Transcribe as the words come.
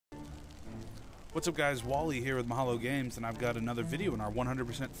What's up guys, Wally here with Mahalo Games, and I've got another video in our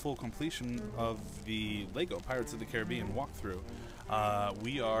 100% full completion of the LEGO Pirates of the Caribbean walkthrough.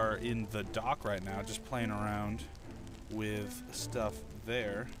 We are in the dock right now, just playing around with stuff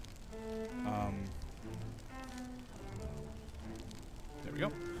there. There we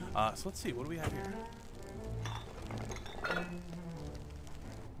go. So let's see, what do we have here?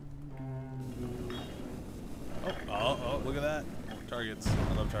 Oh, look at that. Targets.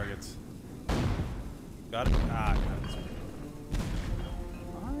 I love targets. Got it? Ah, got it.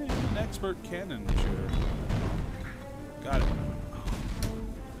 I'm an expert cannon shooter. Got it.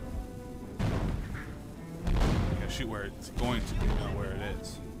 I gotta shoot where it's going to be, not where it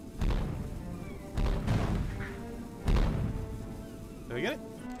is. Did I get it?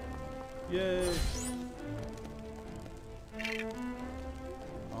 Yay!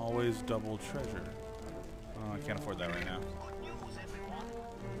 Always double treasure. Oh, I can't afford that right now.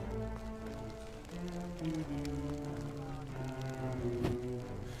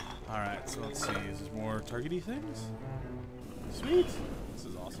 Alright, so let's see. Is there more targety things? Sweet! This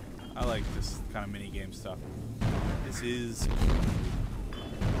is awesome. I like this kind of mini-game stuff. This is...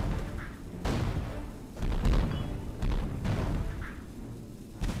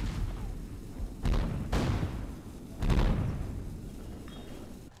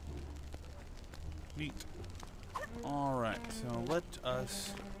 neat. Alright, so let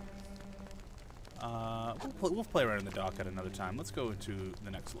us... we'll play around in the dock at another time. Let's go to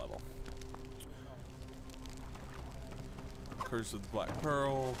the next level. Curse of the Black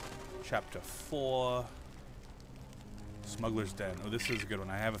Pearl, Chapter 4, Smuggler's Den. Oh, this is a good one.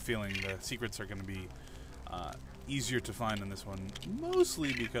 I have a feeling the secrets are going to be easier to find in this one,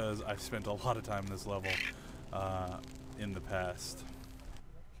 mostly because I've spent a lot of time in this level in the past.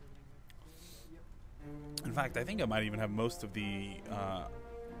 In fact, I think I might even have most of the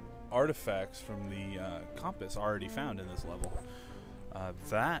artifacts from the compass already found in this level.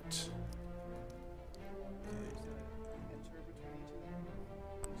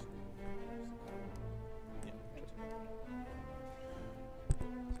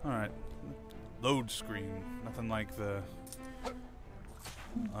 Alright. Load screen. Nothing like the,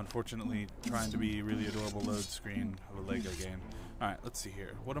 unfortunately, trying to be really adorable load screen of a LEGO game. Alright, let's see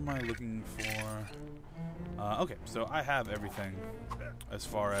here. What am I looking for? Okay, so I have everything as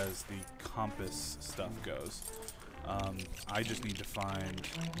far as the compass stuff goes. I just need to find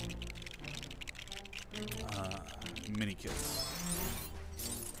mini kits.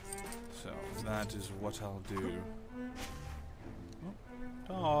 So that is what I'll do.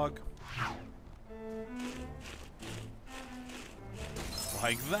 Oh, dog.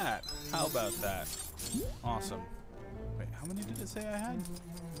 Like that. How about that? Awesome. Wait, how many did it say I had?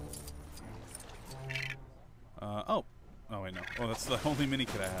 Oh wait, no. Oh, that's the only mini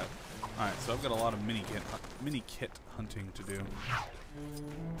kit I have. Alright, so I've got a lot of mini kit hunting to do.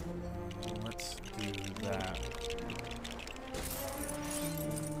 Let's do that.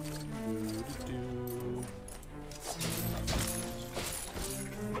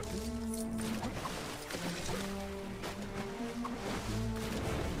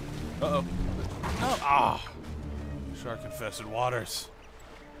 Uh-oh. No! Ah! Shark-infested waters.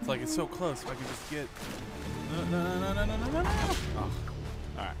 It's like it's so close. If I can just get... No. Oh.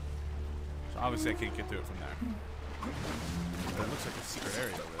 Alright. So obviously I can't get through it from there. But it looks like a secret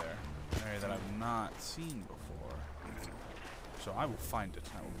area over there. An area that I've not seen before. So I will find it.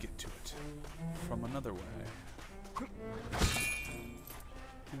 I will get to it. From another way.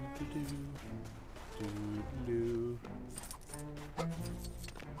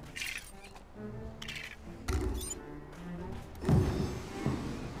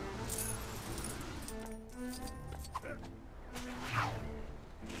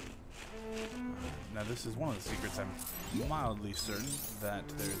 Now this is one of the secrets. I'm mildly certain that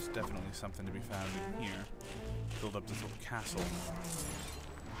there's definitely something to be found in here. Build up this little castle.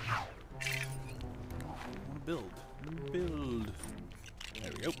 I want to build. Build.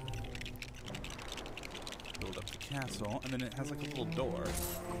 There we go. Build up the castle, and then it has like a little door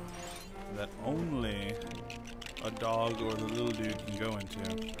that only a dog or the little dude can go into.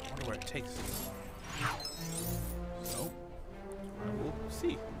 I wonder where it takes us. So, I will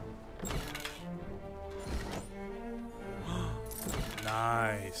see.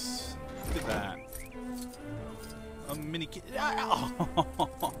 Nice. Look at that. A mini kit. Oh!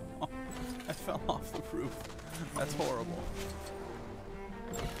 I fell off the roof. That's horrible.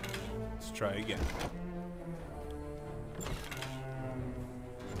 Let's try again.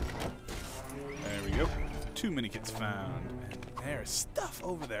 There we go. 2 mini kits found. And there's stuff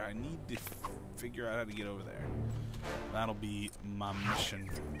over there. I need to figure out how to get over there. That'll be my mission.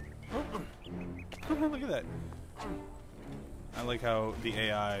 Look at that. I like how the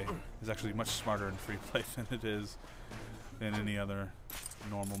AI is actually much smarter in free play than it is in any other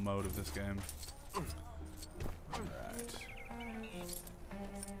normal mode of this game. Alright.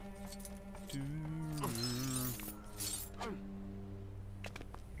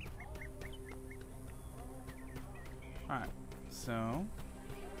 Alright, so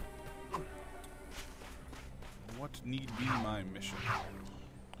what need be my mission?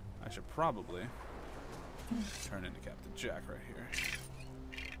 I should probably turn into Captain Jack right here.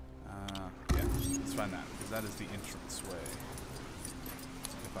 Yeah, let's find that, because that is the entrance way,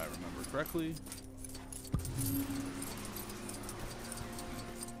 if I remember correctly.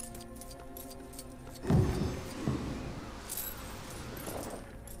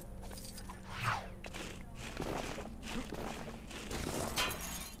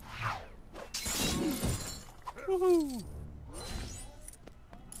 Woohoo!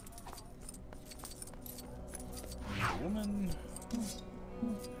 Woman.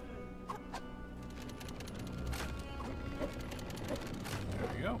 There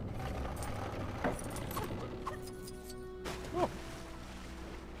we go. Oh.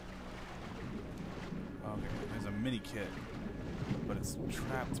 Okay, there's a mini kit, but it's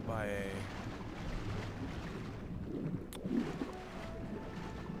trapped by a.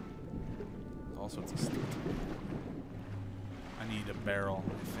 Also, it's a stick. I need a barrel, I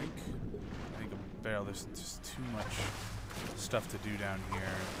think. Barrel, there's just too much stuff to do down here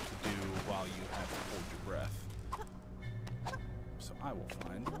to do while you have to hold your breath. So I will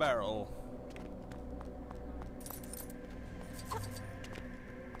find a barrel.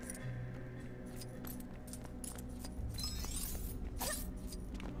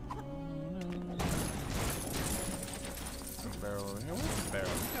 Barrel over here. Where's the barrel?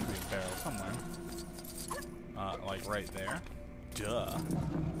 There's gotta be a barrel somewhere. Like right there. Duh.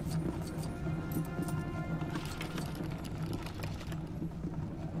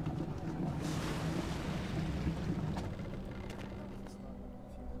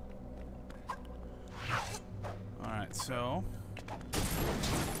 Alright, so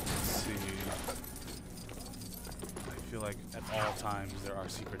let's see. I feel like at all times there are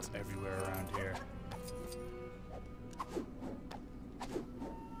secrets everywhere around here.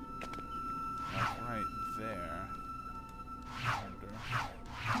 Like right there. I wonder if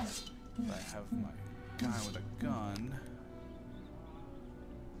I have my guy with a gun.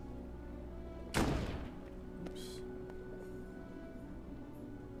 Oops.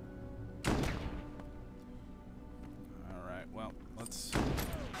 Alright, well, let's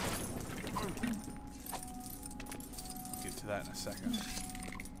get to that in a second.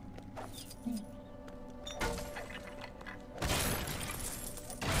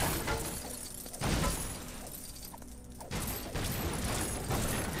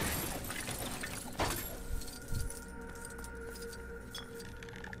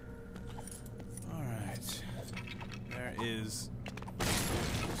 Is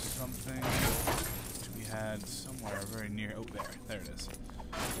something to be had somewhere very near. Oh, there it is.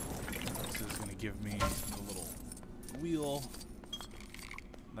 This is going to give me the little wheel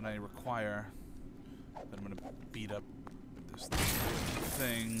that I require. That I'm going to beat up this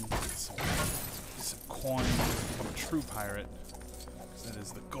thing. Get some coin, become a true pirate. Because that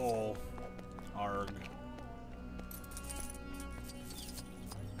is the goal. Arg.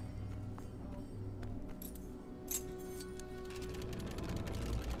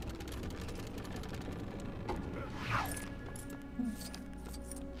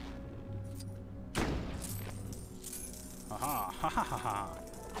 Ha ha ha ha.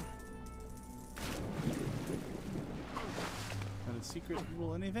 Got a secret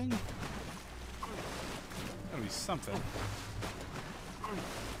rule anything? Gotta be something. Oh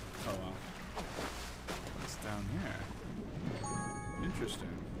well. What's down here?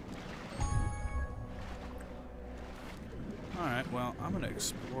 Interesting. Alright, well, I'm gonna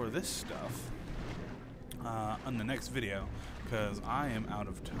explore this stuff on the next video, because I am out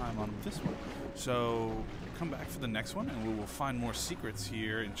of time on this one. So come back for the next one, and we will find more secrets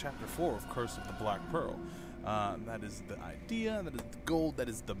here in Chapter 4 of Curse of the Black Pearl. That is the idea, that is the goal, that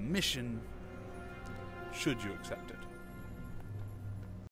is the mission, should you accept it.